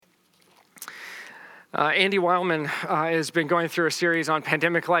Andy Weilman has been going through a series on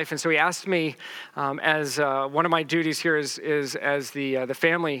pandemic life, and so he asked me, as one of my duties here is as the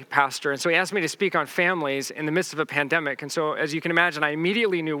family pastor, and so he asked me to speak on families in the midst of a pandemic. And so, as you can imagine, I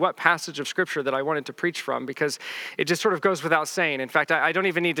immediately knew what passage of scripture that I wanted to preach from, because it just sort of goes without saying. In fact, I don't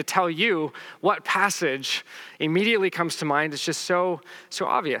even need to tell you what passage immediately comes to mind. It's just so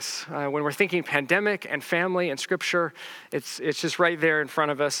obvious. When we're thinking pandemic and family and scripture, it's just right there in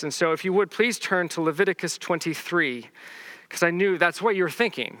front of us. And so if you would, please turn to Leviticus 23, because I knew that's what you were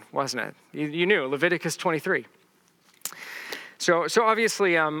thinking, wasn't it? You knew, Leviticus 23. So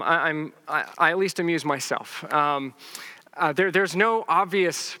obviously, I at least amuse myself. There's no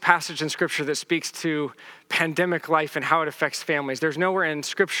obvious passage in Scripture that speaks to pandemic life and how it affects families. There's nowhere in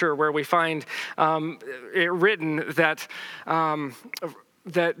Scripture where we find it written that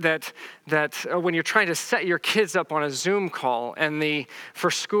when you're trying to set your kids up on a Zoom call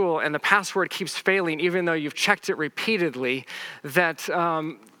for school and the password keeps failing even though you've checked it repeatedly, that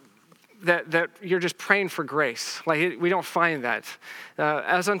you're just praying for grace. We don't find that.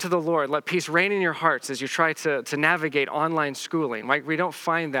 As unto the Lord, let peace reign in your hearts as you try to navigate online schooling. We don't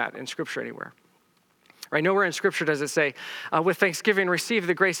find that in Scripture anywhere. Right? Nowhere in Scripture does it say, with thanksgiving, receive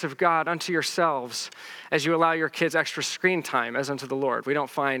the grace of God unto yourselves as you allow your kids extra screen time as unto the Lord. We don't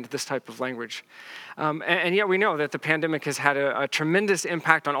find this type of language. And yet we know that the pandemic has had a tremendous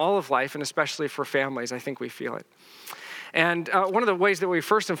impact on all of life, and especially for families. I think we feel it. And one of the ways that we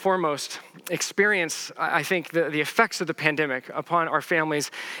first and foremost experience, I think, the effects of the pandemic upon our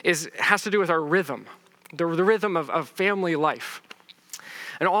families has to do with our rhythm, the rhythm of family life.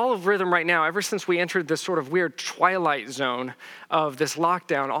 And all of rhythm right now, ever since we entered this sort of weird twilight zone of this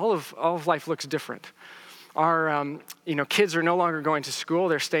lockdown, all of life looks different. Our kids are no longer going to school.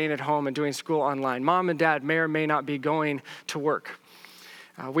 They're staying at home and doing school online. Mom and dad may or may not be going to work.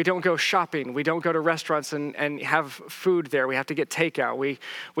 We don't go shopping. We don't go to restaurants and have food there. We have to get takeout.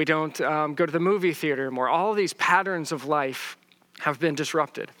 We don't go to the movie theater anymore. All of these patterns of life have been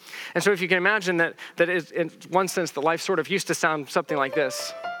disrupted. And so if you can imagine that in one sense, the life sort of used to sound something like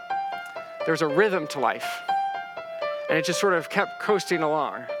this. There's a rhythm to life. And it just sort of kept coasting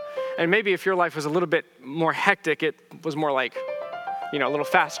along. And maybe if your life was a little bit more hectic, it was more like, a little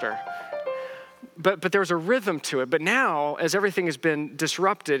faster. But there was a rhythm to it. But now, as everything has been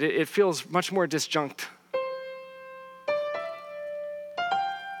disrupted, it feels much more disjunct.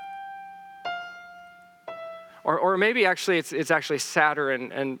 Or maybe actually it's actually sadder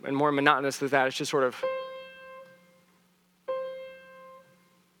and more monotonous than that. It's just sort of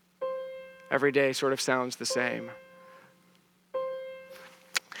every day sort of sounds the same.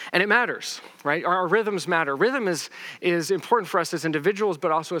 And it matters, right? Our rhythms matter. Rhythm is important for us as individuals,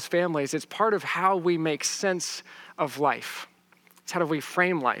 but also as families. It's part of how we make sense of life. It's how do we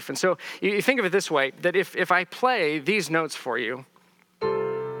frame life. And so you think of it this way, that if I play these notes for you,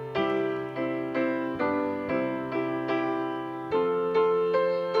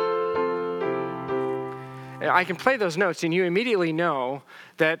 I can play those notes and you immediately know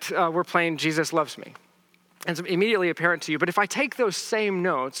that we're playing Jesus Loves Me. And it's immediately apparent to you. But if I take those same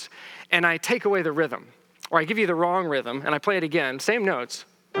notes and I take away the rhythm, or I give you the wrong rhythm and I play it again, same notes.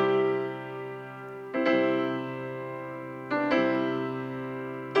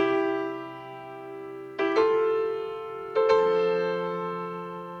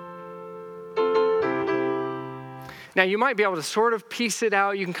 Now, you might be able to sort of piece it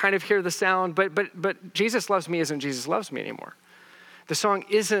out. You can kind of hear the sound, but Jesus Loves Me isn't Jesus Loves Me anymore. The song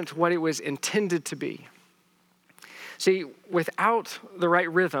isn't what it was intended to be. See, without the right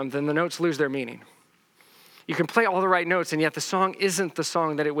rhythm, then the notes lose their meaning. You can play all the right notes, and yet the song isn't the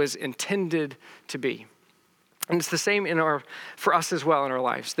song that it was intended to be. And it's the same for us as well in our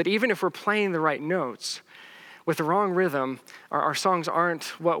lives, that even if we're playing the right notes, with the wrong rhythm, our songs aren't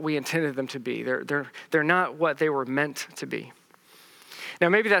what we intended them to be. They're not what they were meant to be. Now,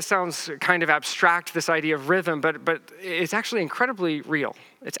 maybe that sounds kind of abstract, this idea of rhythm, but it's actually incredibly real.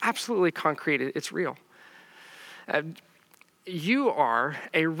 It's absolutely concrete. It's real. You are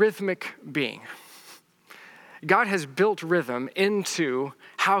a rhythmic being. God has built rhythm into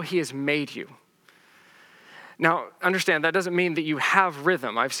how he has made you. Now, understand, that doesn't mean that you have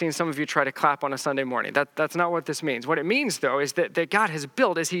rhythm. I've seen some of you try to clap on a Sunday morning. That's not what this means. What it means, though, is that God has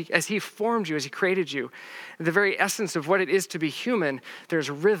built, as he formed you, as he created you, the very essence of what it is to be human,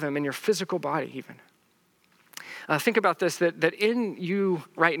 there's rhythm in your physical body even. Think about this, that in you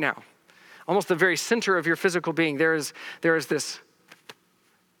right now, almost the very center of your physical being, there is this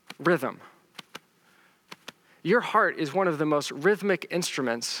rhythm. Your heart is one of the most rhythmic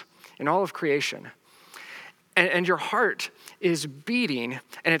instruments in all of creation. And your heart is beating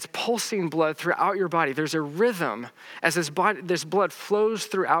and it's pulsing blood throughout your body. There's a rhythm as this blood flows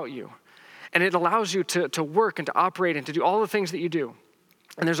throughout you. And it allows you to work and to operate and to do all the things that you do.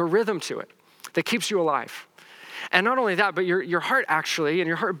 And there's a rhythm to it that keeps you alive. And not only that, but your heart actually, and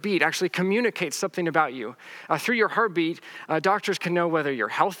your heartbeat actually communicates something about you. Through your heartbeat, doctors can know whether you're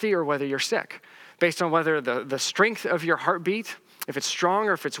healthy or whether you're sick, based on whether the strength of your heartbeat, if it's strong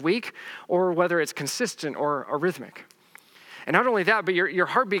or if it's weak, or whether it's consistent or rhythmic. And not only that, but your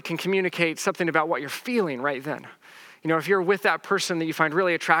heartbeat can communicate something about what you're feeling right then. You know, if you're with that person that you find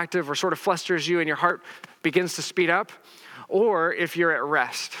really attractive or sort of flusters you and your heart begins to speed up, or if you're at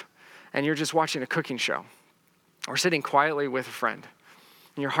rest and you're just watching a cooking show or sitting quietly with a friend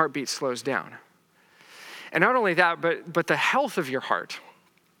and your heartbeat slows down. And not only that, but the health of your heart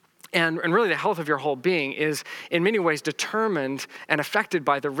and really the health of your whole being is in many ways determined and affected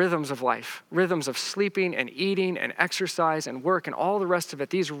by the rhythms of life, rhythms of sleeping and eating and exercise and work and all the rest of it.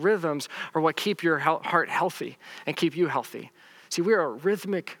 These rhythms are what keep your heart healthy and keep you healthy. See, we are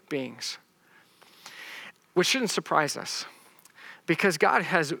rhythmic beings, which shouldn't surprise us because God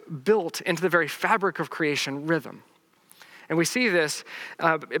has built into the very fabric of creation rhythm. And we see this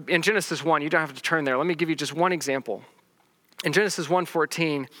in Genesis 1. You don't have to turn there. Let me give you just one example. In Genesis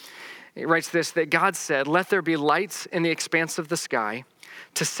 1:14, it writes this, that God said, "Let there be lights in the expanse of the sky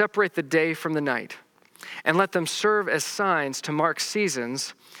to separate the day from the night, and let them serve as signs to mark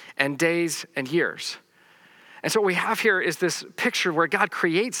seasons and days and years." And so what we have here is this picture where God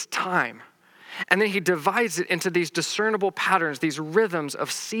creates time, and then he divides it into these discernible patterns, these rhythms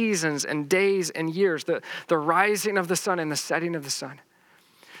of seasons and days and years, the rising of the sun and the setting of the sun.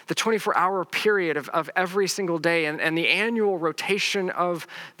 The 24-hour period of every single day and the annual rotation of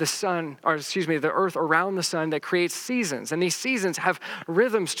the earth around the sun that creates seasons. And these seasons have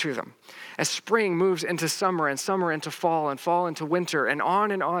rhythms to them. As spring moves into summer and summer into fall and fall into winter and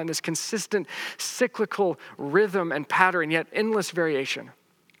on, this consistent cyclical rhythm and pattern, yet endless variation.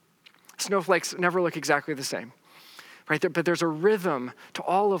 Snowflakes never look exactly the same. Right there, but there's a rhythm to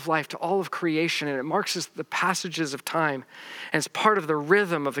all of life, to all of creation, and it marks the passages of time, and it's part of the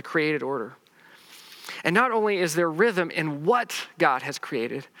rhythm of the created order. And not only is there rhythm in what God has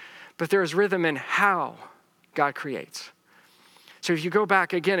created, but there is rhythm in how God creates. So if you go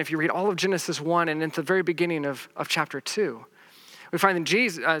back again, if you read all of Genesis 1 and into the very beginning of chapter 2, we find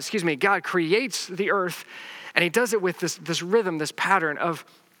that God creates the earth, and he does it with this rhythm, this pattern of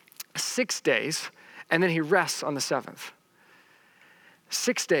 6 days, and then he rests on the seventh.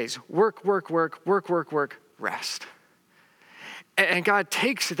 6 days, work, rest. And God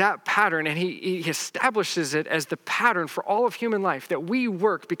takes that pattern and he establishes it as the pattern for all of human life, that we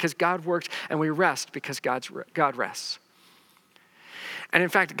work because God works and we rest because God rests. And in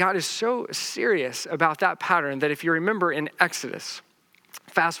fact, God is so serious about that pattern that if you remember in Exodus,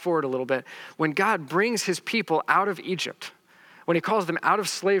 fast forward a little bit, when God brings his people out of Egypt, when he calls them out of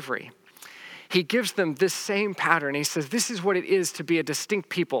slavery, he gives them this same pattern. He says, this is what it is to be a distinct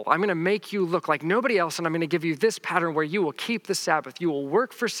people. I'm going to make you look like nobody else, and I'm going to give you this pattern where you will keep the Sabbath. You will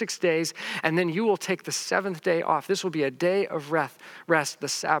work for 6 days, and then you will take the seventh day off. This will be a day of rest, the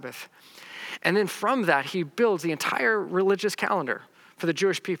Sabbath. And then from that, he builds the entire religious calendar for the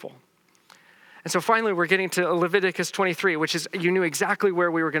Jewish people. And so finally, we're getting to Leviticus 23, which is, you knew exactly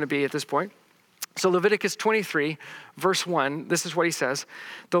where we were going to be at this point. So Leviticus 23, verse 1, this is what he says.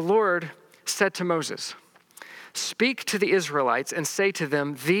 The Lord said to Moses, "Speak to the Israelites and say to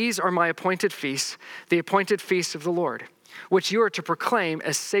them, these are my appointed feasts, the appointed feasts of the Lord, which you are to proclaim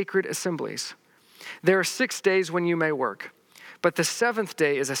as sacred assemblies. There are 6 days when you may work, but the seventh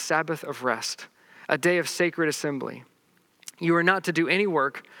day is a Sabbath of rest, a day of sacred assembly. You are not to do any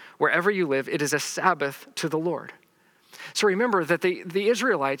work wherever you live. It is a Sabbath to the Lord." So remember that the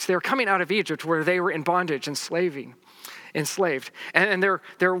Israelites, they were coming out of Egypt where they were in bondage and enslaved. And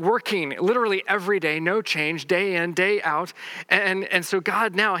they're working literally every day, no change, day in, day out. And so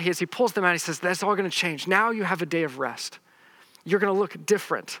God now, as he pulls them out, he says, that's all going to change. Now you have a day of rest. You're going to look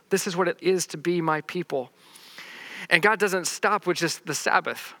different. This is what it is to be my people. And God doesn't stop with just the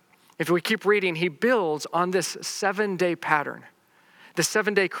Sabbath. If we keep reading, he builds on this 7-day pattern, the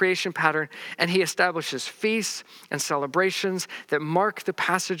 7-day creation pattern, and he establishes feasts and celebrations that mark the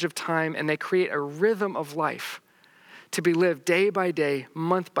passage of time, and they create a rhythm of life to be lived day by day,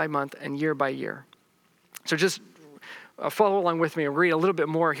 month by month, and year by year. So just follow along with me and read a little bit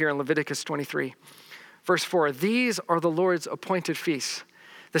more here in Leviticus 23. Verse 4, "These are the Lord's appointed feasts,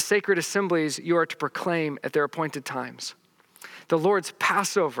 the sacred assemblies you are to proclaim at their appointed times. The Lord's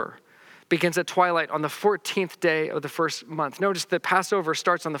Passover begins at twilight on the 14th day of the first month." Notice that Passover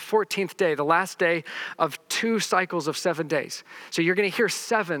starts on the 14th day, the last day of 2 cycles of 7 days. So you're going to hear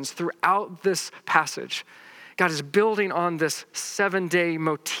sevens throughout this passage. God is building on this 7-day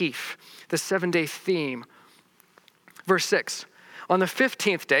motif, the 7-day theme. Verse 6, on the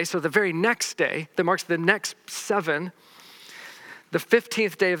 15th day, so the very next day that marks the next 7, the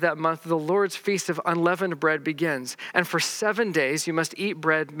 15th day of that month, the Lord's feast of unleavened bread begins. And for 7 days, you must eat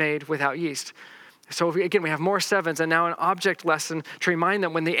bread made without yeast. So again, we have more sevens, and now an object lesson to remind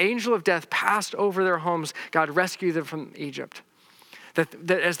them when the angel of death passed over their homes, God rescued them from Egypt. That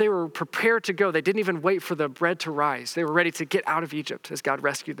as they were prepared to go, they didn't even wait for the bread to rise. They were ready to get out of Egypt as God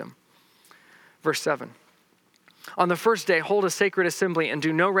rescued them. Verse 7, on the first day, hold a sacred assembly and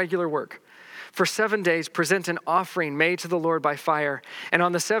do no regular work. For 7 days, present an offering made to the Lord by fire. And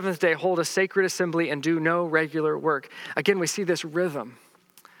on the 7th day, hold a sacred assembly and do no regular work. Again, we see this rhythm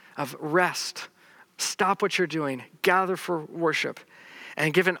of rest. Stop what you're doing, gather for worship,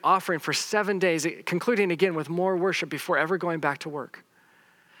 and give an offering for 7 days, concluding again with more worship before ever going back to work.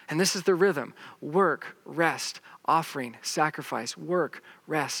 And this is the rhythm: work, rest, offering, sacrifice, work,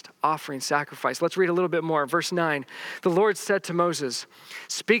 rest, offering, sacrifice. Let's read a little bit more. Verse 9, the Lord said to Moses,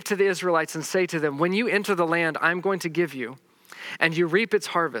 speak to the Israelites and say to them, when you enter the land I'm going to give you, and you reap its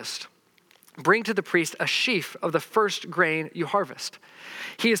harvest, bring to the priest a sheaf of the first grain you harvest.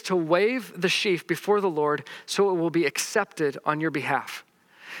 He is to wave the sheaf before the Lord so it will be accepted on your behalf.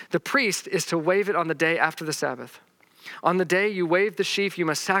 The priest is to wave it on the day after the Sabbath. On the day you wave the sheaf, you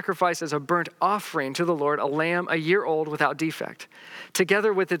must sacrifice as a burnt offering to the Lord a lamb a year old without defect,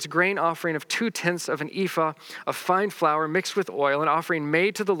 together with its grain offering of 2/10 of an ephah of fine flour mixed with oil, an offering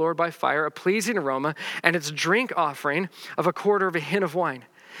made to the Lord by fire, a pleasing aroma, and its drink offering of 1/4 of a hin of wine.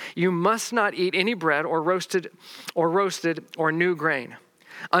 You must not eat any bread or roasted or new grain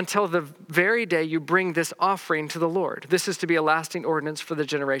until the very day you bring this offering to the Lord. This is to be a lasting ordinance for the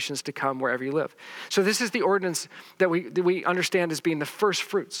generations to come wherever you live. So this is the ordinance that we understand as being the first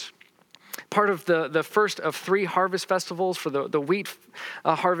fruits. Part of the first of 3 harvest festivals for the wheat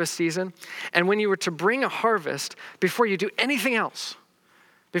harvest season. And when you were to bring a harvest, before you do anything else,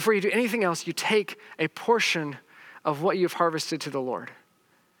 you take a portion of what you've harvested to the Lord.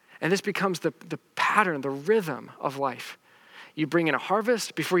 And this becomes the pattern, the rhythm of life. You bring in a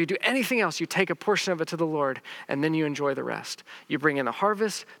harvest. Before you do anything else, you take a portion of it to the Lord, and then you enjoy the rest. You bring in the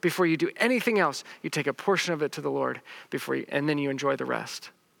harvest. Before you do anything else, you take a portion of it to the Lord, and then you enjoy the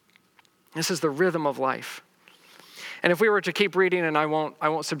rest. This is the rhythm of life. And if we were to keep reading, and I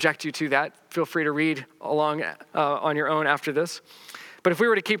won't subject you to that, feel free to read along on your own after this. But if we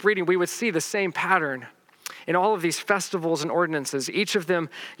were to keep reading, we would see the same pattern in all of these festivals and ordinances, each of them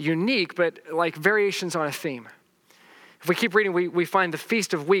unique, but like variations on a theme. If we keep reading, we find the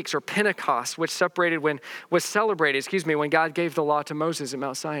Feast of Weeks, or Pentecost, which was celebrated when God gave the law to Moses at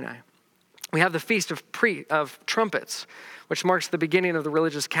Mount Sinai. We have the Feast of Trumpets, which marks the beginning of the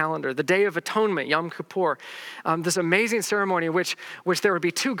religious calendar. The Day of Atonement, Yom Kippur, this amazing ceremony in which there would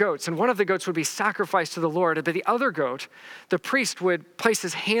be 2 goats, and one of the goats would be sacrificed to the Lord, but the other goat, the priest would place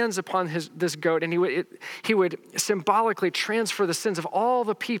his hands upon this goat, and he would symbolically transfer the sins of all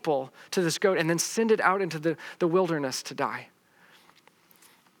the people to this goat and then send it out into the wilderness to die.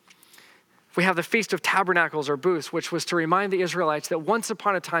 We have the Feast of Tabernacles, or Booths, which was to remind the Israelites that once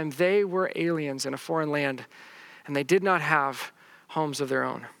upon a time they were aliens in a foreign land and they did not have homes of their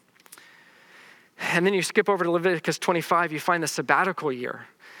own. And then you skip over to Leviticus 25, you find the sabbatical year.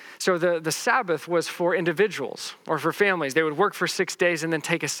 So the Sabbath was for individuals or for families. They would work for 6 days and then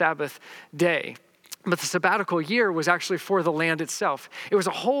take a Sabbath day. But the sabbatical year was actually for the land itself. It was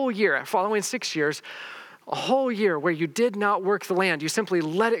a whole year, following 6 years, a whole year where you did not work the land. You simply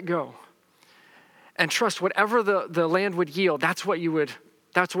let it go and trust whatever the land would yield. That's what you would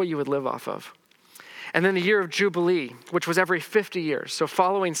live off of. And then the year of Jubilee, which was every 50 years. So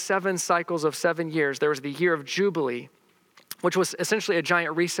following 7 cycles of 7 years, there was the year of Jubilee, which was essentially a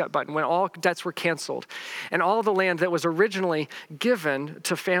giant reset button when all debts were canceled. And all the land that was originally given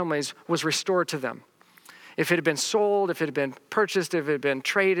to families was restored to them. If it had been sold, if it had been purchased, if it had been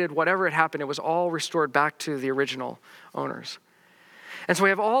traded, whatever had happened, it was all restored back to the original owners. And so we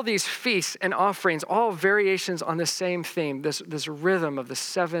have all these feasts and offerings, all variations on the same theme, this rhythm of the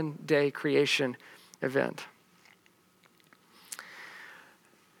 7-day creation event.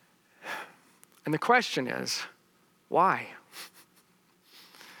 And the question is, why?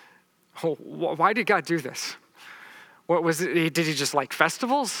 Why did God do this? What was it? Did he just like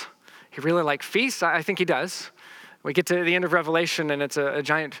festivals? He really like feasts? I think he does. We get to the end of Revelation and it's a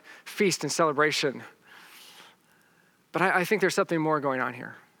giant feast and celebration. But I think there's something more going on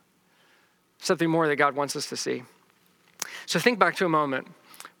here. Something more that God wants us to see. So think back to a moment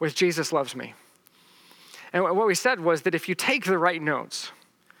with Jesus loves me. And what we said was that if you take the right notes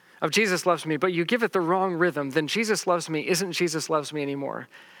of Jesus loves me, but you give it the wrong rhythm, then Jesus loves me isn't Jesus loves me anymore.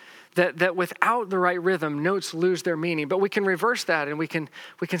 That without the right rhythm, notes lose their meaning. But we can reverse that, and we can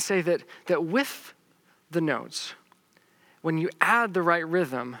say that with the notes, when you add the right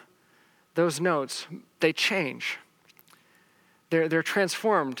rhythm, those notes, they change. They're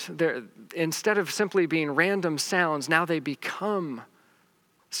transformed. Instead of simply being random sounds, now they become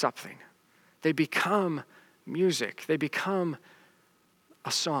something. They become music. They become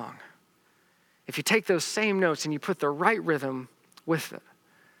a song. If you take those same notes and you put the right rhythm with it,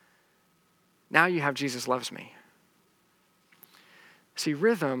 now you have Jesus loves me. See,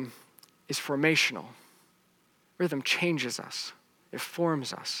 rhythm is formational. Rhythm changes us. It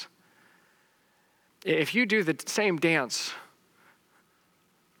forms us. If you do the same dance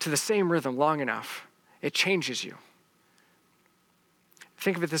to the same rhythm long enough, it changes you.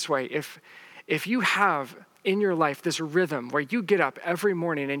 Think of it this way. If you have in your life this rhythm where you get up every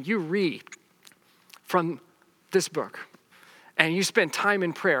morning and you read from this book and you spend time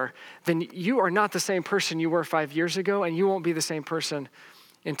in prayer, then you are not the same person you were 5 years ago, and you won't be the same person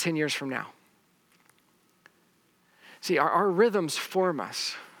in 10 years from now. See, our rhythms form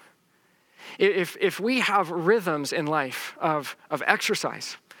us. If we have rhythms in life of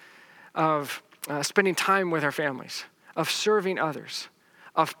exercise, of spending time with our families, of serving others,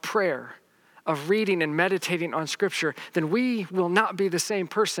 of prayer, of reading and meditating on Scripture, then we will not be the same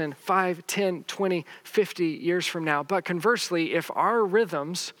person 5, 10, 20, 50 years from now. But conversely, if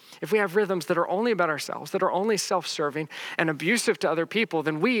we have rhythms that are only about ourselves, that are only self-serving and abusive to other people,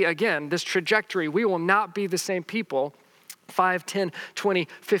 then we, again, this trajectory, we will not be the same people 5, 10, 20,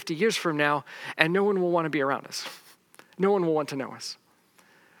 50 years from now, and no one will want to be around us. No one will want to know us.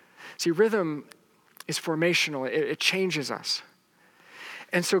 See, rhythm is formational. It changes us.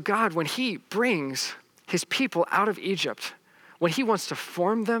 And so God, when he brings his people out of Egypt, when he wants to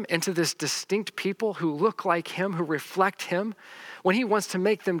form them into this distinct people who look like him, who reflect him, when he wants to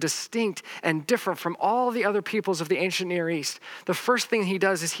make them distinct and different from all the other peoples of the ancient Near East, the first thing he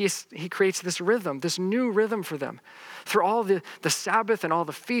does is he creates this rhythm, this new rhythm for them. Through all the Sabbath and all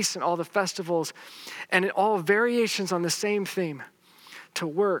the feasts and all the festivals, and in all variations on the same theme, to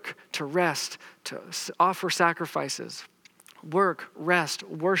work, to rest, to offer sacrifices. Work, rest,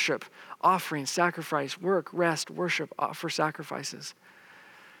 worship, offering, sacrifice, work, rest, worship, offer sacrifices.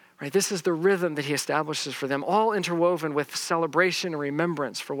 Right? This is the rhythm that he establishes for them, all interwoven with celebration and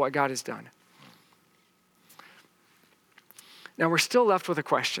remembrance for what God has done. Now we're still left with a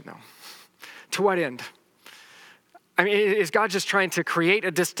question though. To what end? I mean, is God just trying to create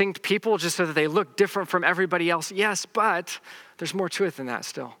a distinct people just so that they look different from everybody else? Yes, but there's more to it than that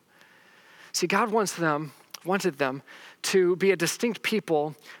still. See, God wanted them to be a distinct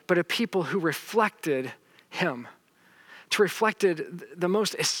people, but a people who reflected him, to reflected the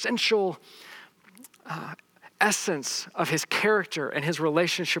most essential essence of his character and his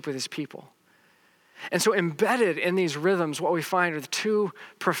relationship with his people. And so embedded in these rhythms, what we find are the two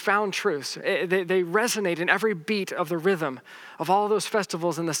profound truths. They resonate in every beat of the rhythm of all those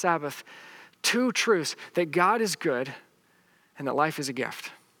festivals and the Sabbath. Two truths: that God is good and that life is a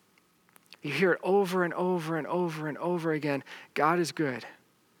gift. You hear it over and over and over and over again. God is good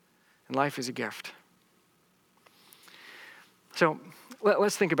and life is a gift. So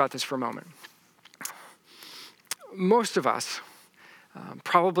let's think about this for a moment. Most of us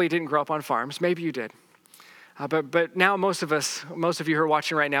probably didn't grow up on farms. Maybe you did. But now most of you who are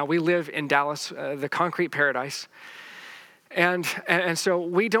watching right now, we live in Dallas, the concrete paradise. And so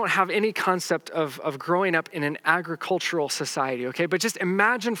we don't have any concept of growing up in an agricultural society, okay? But just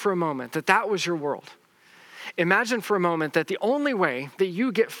imagine for a moment that was your world. Imagine for a moment that the only way that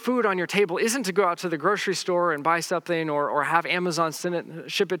you get food on your table isn't to go out to the grocery store and buy something or have Amazon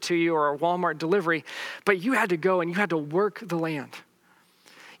ship it to you or a Walmart delivery, but you had to go and you had to work the land.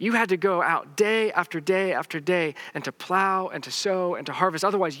 You had to go out day after day after day and to plow and to sow and to harvest.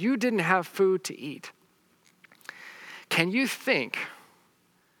 Otherwise, you didn't have food to eat. Can you think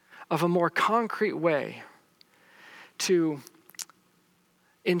of a more concrete way to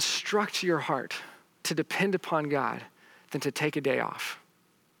instruct your heart to depend upon God than to take a day off?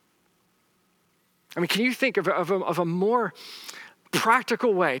 I mean, can you think of a more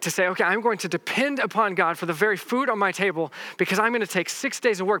practical way to say, okay, I'm going to depend upon God for the very food on my table because I'm going to take 6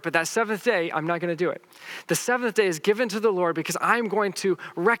 days of work, but that seventh day, I'm not going to do it. The seventh day is given to the Lord because I'm going to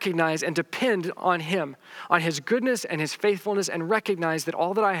recognize and depend on him, on his goodness and his faithfulness, and recognize that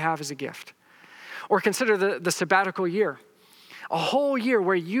all that I have is a gift. Or consider the sabbatical year, a whole year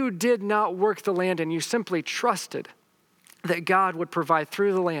where you did not work the land and you simply trusted that God would provide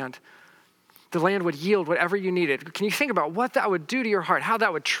through the land The land would yield whatever you needed. Can you think about what that would do to your heart, how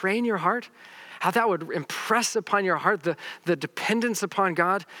that would train your heart, how that would impress upon your heart the dependence upon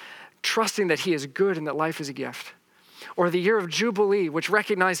God, trusting that he is good and that life is a gift? Or the year of Jubilee, which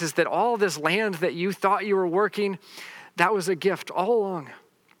recognizes that all this land that you thought you were working, that was a gift all along.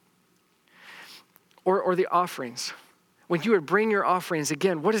 Or the offerings. When you would bring your offerings,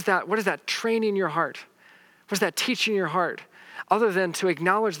 again, what is that training your heart? What is that teaching your heart? Other than to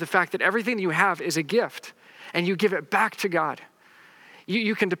acknowledge the fact that everything you have is a gift and you give it back to God.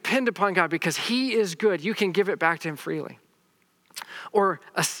 You can depend upon God because he is good. You can give it back to him freely. Or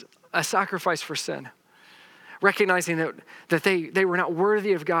a sacrifice for sin. Recognizing that they were not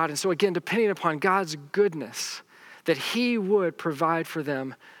worthy of God. And so again, depending upon God's goodness, that he would provide for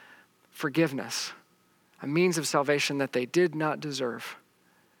them forgiveness, a means of salvation that they did not deserve.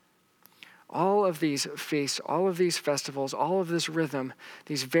 All of these feasts, all of these festivals, all of this rhythm,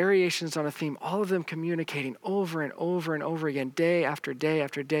 these variations on a theme, all of them communicating over and over and over again, day after day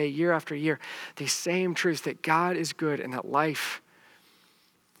after day, year after year, these same truths that God is good and that life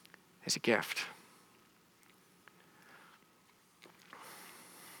is a gift.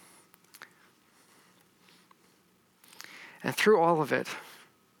 And through all of it,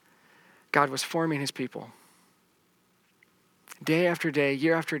 God was forming his people. Day after day,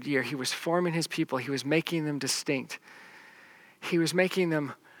 year after year, he was forming his people. He was making them distinct. He was making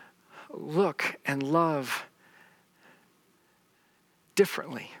them look and love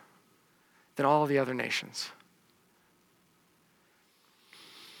differently than all the other nations.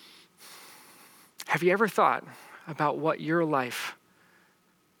 Have you ever thought about what your life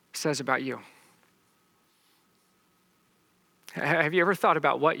says about you? Have you ever thought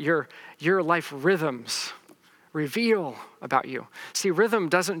about what your life rhythms reveal about you? See, rhythm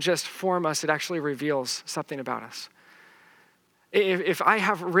doesn't just form us, it actually reveals something about us. If I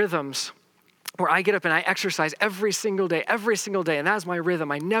have rhythms where I get up and I exercise every single day, and that's my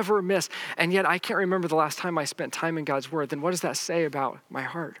rhythm, I never miss, and yet I can't remember the last time I spent time in God's word, then what does that say about my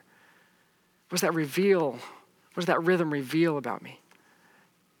heart? What does that reveal? What does that rhythm reveal about me?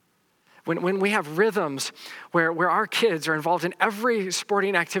 When we have rhythms where our kids are involved in every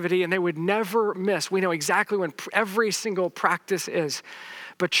sporting activity and they would never miss, we know exactly when every single practice is.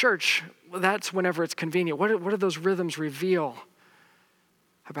 But church, that's whenever it's convenient. What do those rhythms reveal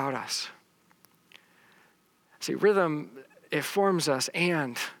about us? See, rhythm, it forms us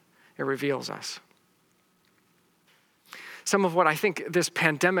and it reveals us. Some of what I think this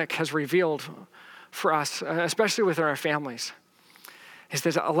pandemic has revealed for us, especially within our families, is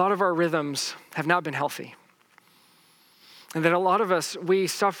that a lot of our rhythms have not been healthy. And that a lot of us, we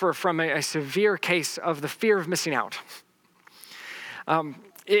suffer from a severe case of the fear of missing out.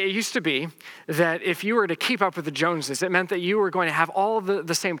 It used to be that if you were to keep up with the Joneses, it meant that you were going to have all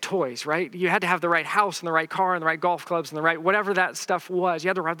the same toys, right? You had to have the right house and the right car and the right golf clubs and the right, whatever that stuff was. You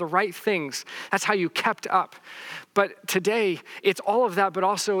had to have the right things. That's how you kept up. But today, it's all of that, but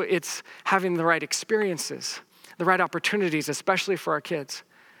also it's having the right experiences, the right opportunities, especially for our kids.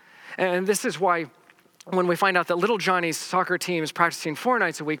 And this is why when we find out that little Johnny's soccer team is practicing 4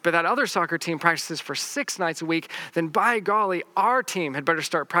 nights a week, but that other soccer team practices for 6 nights a week, then by golly, our team had better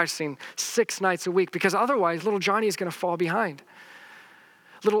start practicing 6 nights a week, because otherwise little Johnny is going to fall behind.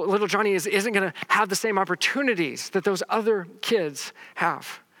 Little Johnny isn't going to have the same opportunities that those other kids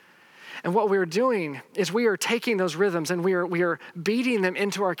have. And what we're doing is we are taking those rhythms and we are beating them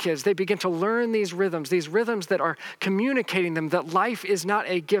into our kids. They begin to learn these rhythms that are communicating them that life is not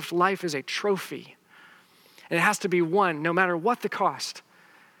a gift, life is a trophy. And it has to be won no matter what the cost,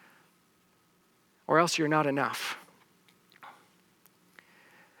 or else you're not enough.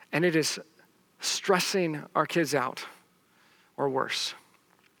 And it is stressing our kids out, or worse.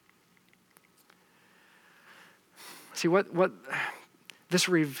 See, what this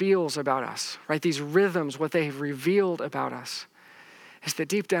reveals about us, right? These rhythms, what they've revealed about us, is that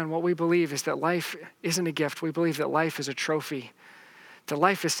deep down what we believe is that life isn't a gift. We believe that life is a trophy, that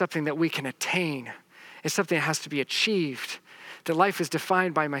life is something that we can attain. It's something that has to be achieved, that life is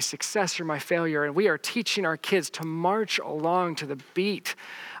defined by my success or my failure, and we are teaching our kids to march along to the beat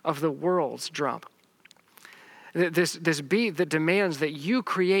of the world's drum. This beat that demands that you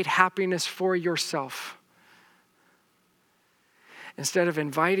create happiness for yourself, instead of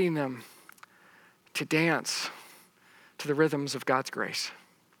inviting them to dance to the rhythms of God's grace.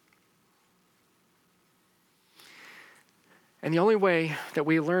 And the only way that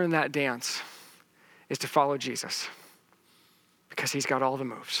we learn that dance is to follow Jesus, because he's got all the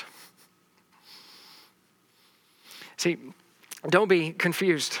moves. See, don't be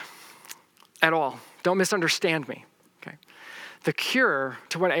confused at all. Don't misunderstand me, okay? the cure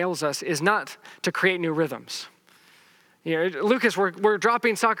to what ails us is not to create new rhythms. Lucas, we're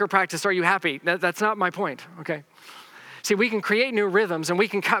dropping soccer practice. Are you happy? That's not my point, okay? See, we can create new rhythms and we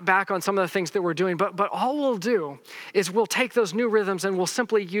can cut back on some of the things that we're doing, but all we'll do is we'll take those new rhythms and we'll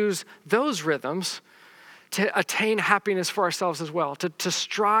simply use those rhythms to attain happiness for ourselves as well, to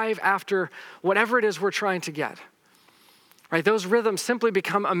strive after whatever it is we're trying to get. Right? Those rhythms simply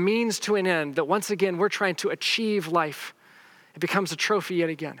become a means to an end that once again we're trying to achieve life. It becomes a trophy yet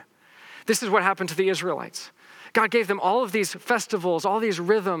again. This is what happened to the Israelites. God gave them all of these festivals, all these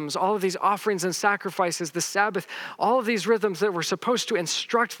rhythms, all of these offerings and sacrifices, the Sabbath, all of these rhythms that were supposed to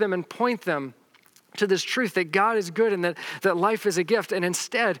instruct them and point them to this truth that God is good and that life is a gift. And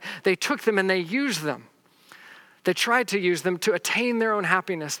instead, they took them and they used them. They tried to use them to attain their own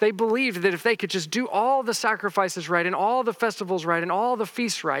happiness. They believed that if they could just do all the sacrifices right and all the festivals right and all the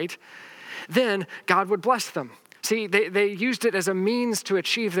feasts right, then God would bless them. See, they used it as a means to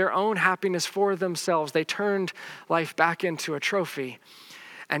achieve their own happiness for themselves. They turned life back into a trophy.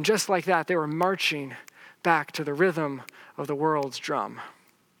 And just like that, they were marching back to the rhythm of the world's drum.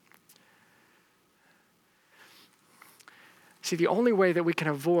 See, the only way that we can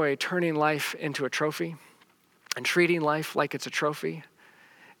avoid turning life into a trophy and treating life like it's a trophy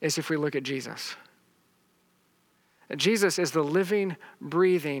is if we look at Jesus. Jesus is the living,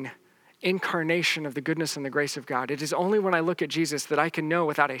 breathing incarnation of the goodness and the grace of God. It is only when I look at Jesus that I can know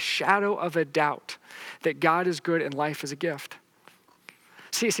without a shadow of a doubt that God is good and life is a gift.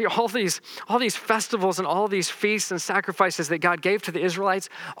 See, all these festivals and all these feasts and sacrifices that God gave to the Israelites,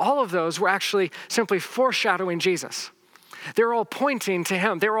 all of those were actually simply foreshadowing Jesus. They're all pointing to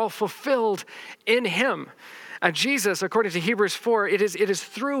him. They're all fulfilled in him. And Jesus, according to Hebrews 4, it is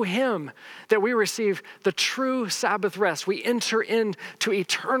through him that we receive the true Sabbath rest. We enter into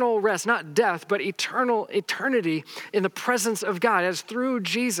eternal rest, not death, but eternity in the presence of God. As through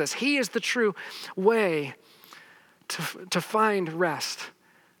Jesus, he is the true way to find rest.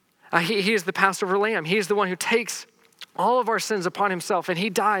 He is the Passover lamb. He is the one who takes all of our sins upon himself, and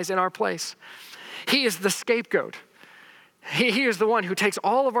he dies in our place. He is the scapegoat. He is the one who takes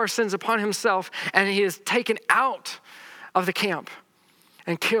all of our sins upon himself, and he is taken out of the camp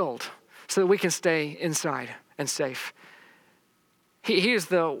and killed so that we can stay inside and safe. He is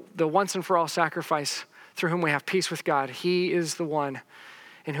the once and for all sacrifice through whom we have peace with God. He is the one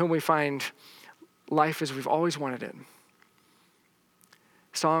in whom we find life as we've always wanted it.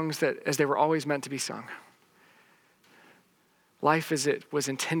 Songs that as they were always meant to be sung. Life as it was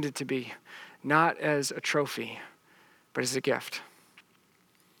intended to be, not as a trophy, but as a gift.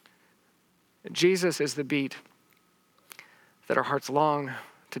 Jesus is the beat that our hearts long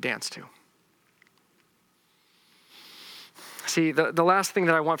to dance to. See, the last thing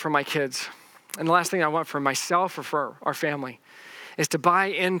that I want for my kids, and the last thing I want for myself or for our family, is to buy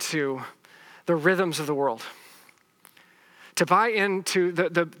into the rhythms of the world. To buy into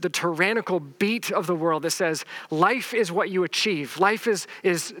the tyrannical beat of the world that says life is what you achieve. Life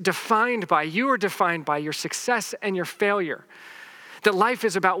is defined by, you are defined by your success and your failure. That life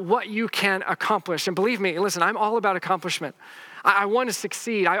is about what you can accomplish. And believe me, listen, I'm all about accomplishment. I want to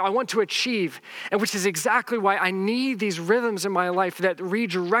succeed. I want to achieve. And which is exactly why I need these rhythms in my life that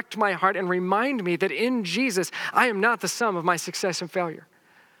redirect my heart and remind me that in Jesus, I am not the sum of my success and failure.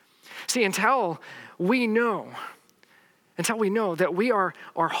 See, until we know that we are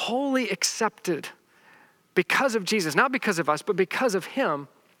wholly accepted because of Jesus, not because of us, but because of him,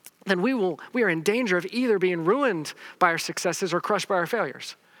 then we are in danger of either being ruined by our successes or crushed by our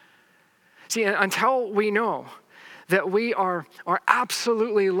failures. See, until we know that we are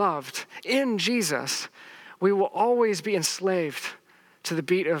absolutely loved in Jesus, we will always be enslaved to the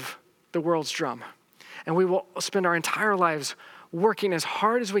beat of the world's drum. And we will spend our entire lives working as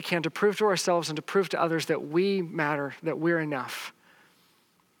hard as we can to prove to ourselves and to prove to others that we matter, that we're enough,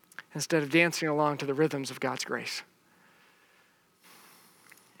 instead of dancing along to the rhythms of God's grace.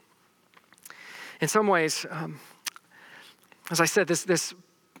 In some ways, as I said, this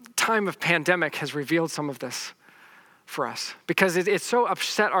time of pandemic has revealed some of this for us because it's so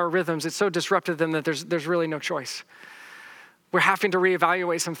upset our rhythms, it's so disrupted them that there's really no choice. We're having to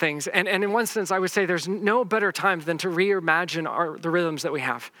reevaluate some things. And in one sense, I would say there's no better time than to reimagine the rhythms that we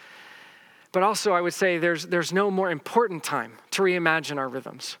have. But also, I would say there's no more important time to reimagine our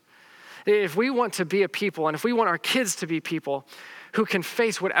rhythms. If we want to be a people, and if we want our kids to be people who can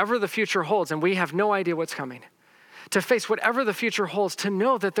face whatever the future holds, and we have no idea what's coming, to face whatever the future holds, to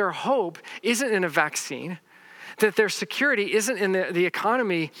know that their hope isn't in a vaccine, that their security isn't in the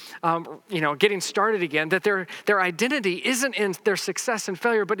economy, getting started again, that their identity isn't in their success and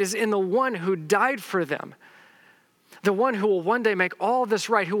failure, but is in the one who died for them, The one who will one day make all this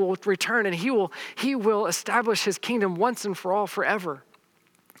right, who will return, and he will establish his kingdom once and for all forever.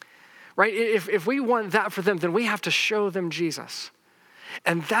 Right? If we want that for them, then we have to show them Jesus.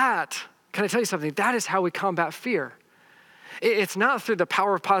 And that, can I tell you something? That is how we combat fear. It's not through the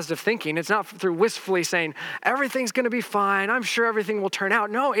power of positive thinking. It's not through wistfully saying, everything's going to be fine. I'm sure everything will turn out.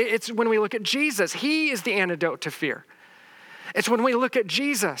 No, it's when we look at Jesus. He is the antidote to fear. It's when we look at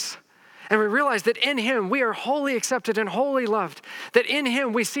Jesus and we realize that in him we are wholly accepted and wholly loved. That in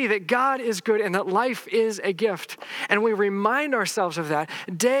him we see that God is good and that life is a gift. And we remind ourselves of that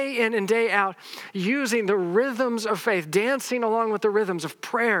day in and day out, using the rhythms of faith, dancing along with the rhythms of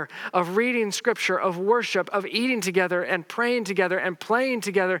prayer, of reading scripture, of worship, of eating together and praying together and playing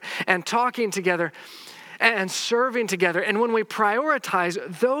together and talking together and serving together. And when we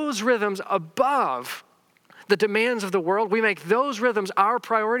prioritize those rhythms above the demands of the world, we make those rhythms our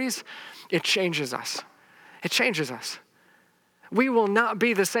priorities, it changes us. It changes us. We will not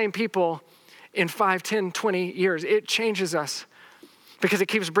be the same people in 5, 10, 20 years. It changes us because it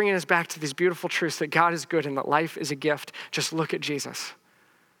keeps bringing us back to these beautiful truths that God is good and that life is a gift. Just look at Jesus.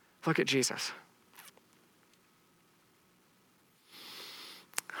 Look at Jesus.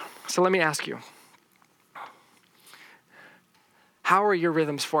 So let me ask you, how are your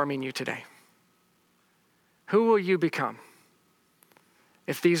rhythms forming you today? Who will you become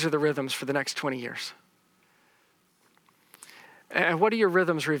if these are the rhythms for the next 20 years? And what do your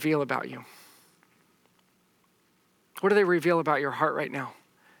rhythms reveal about you? What do they reveal about your heart right now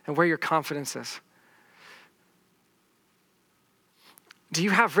and where your confidence is? Do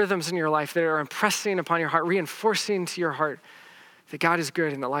you have rhythms in your life that are impressing upon your heart, reinforcing to your heart that God is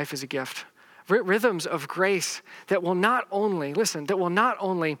good and that life is a gift? Rhythms of grace that will not only, that will not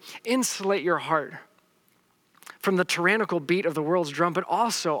only insulate your heart from the tyrannical beat of the world's drum, but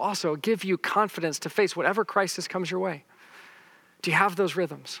also give you confidence to face whatever crisis comes your way. Do you have those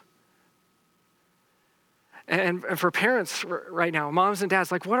rhythms? And for parents right now, moms and dads,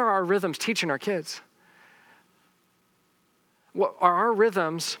 what are our rhythms teaching our kids? What are our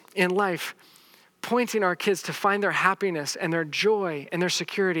rhythms in life pointing our kids to find their happiness and their joy and their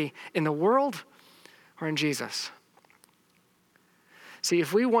security in the world or in Jesus? See,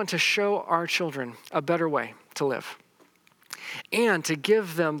 if we want to show our children a better way to live and to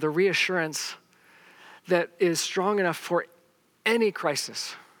give them the reassurance that is strong enough for any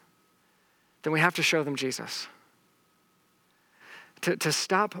crisis, then we have to show them Jesus. To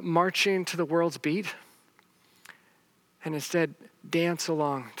stop marching to the world's beat and instead dance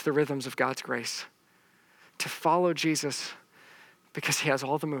along to the rhythms of God's grace. To follow Jesus because he has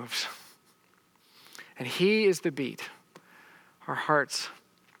all the moves. And he is the beat our hearts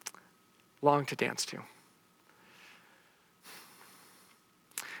long to dance to.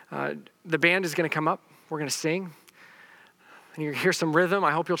 The band is going to come up. We're going to sing. And you hear some rhythm.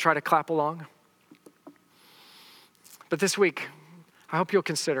 I hope you'll try to clap along. But this week, I hope you'll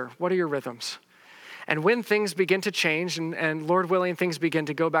consider, what are your rhythms? And when things begin to change and Lord willing, things begin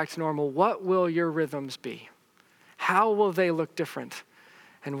to go back to normal, what will your rhythms be? How will they look different?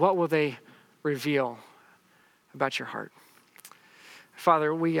 And what will they reveal about your heart?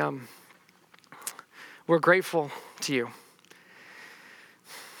 Father, we're grateful to you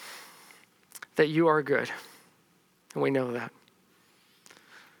that you are good, and we know that.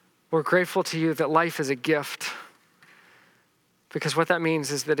 We're grateful to you that life is a gift, because what that means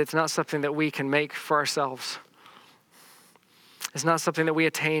is that it's not something that we can make for ourselves. It's not something that we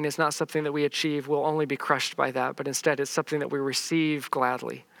attain. It's not something that we achieve. We'll only be crushed by that, but instead it's something that we receive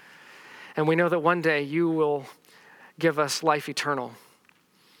gladly. And we know that one day you will give us life eternal.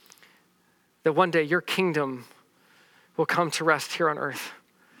 That one day your kingdom will come to rest here on earth.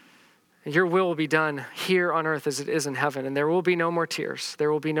 Your will be done here on earth as it is in heaven. And there will be no more tears.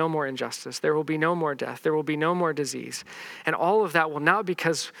 There will be no more injustice. There will be no more death. There will be no more disease. And all of that will not be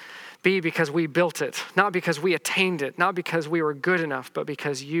because we built it, not because we attained it, not because we were good enough, but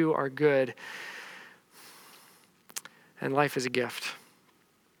because you are good. And life is a gift.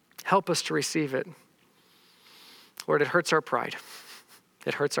 Help us to receive it. Lord, it hurts our pride.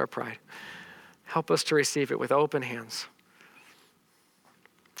 It hurts our pride. Help us to receive it with open hands.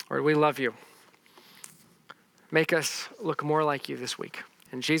 Lord, we love you. Make us look more like you this week.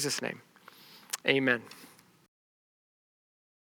 In Jesus' name, amen.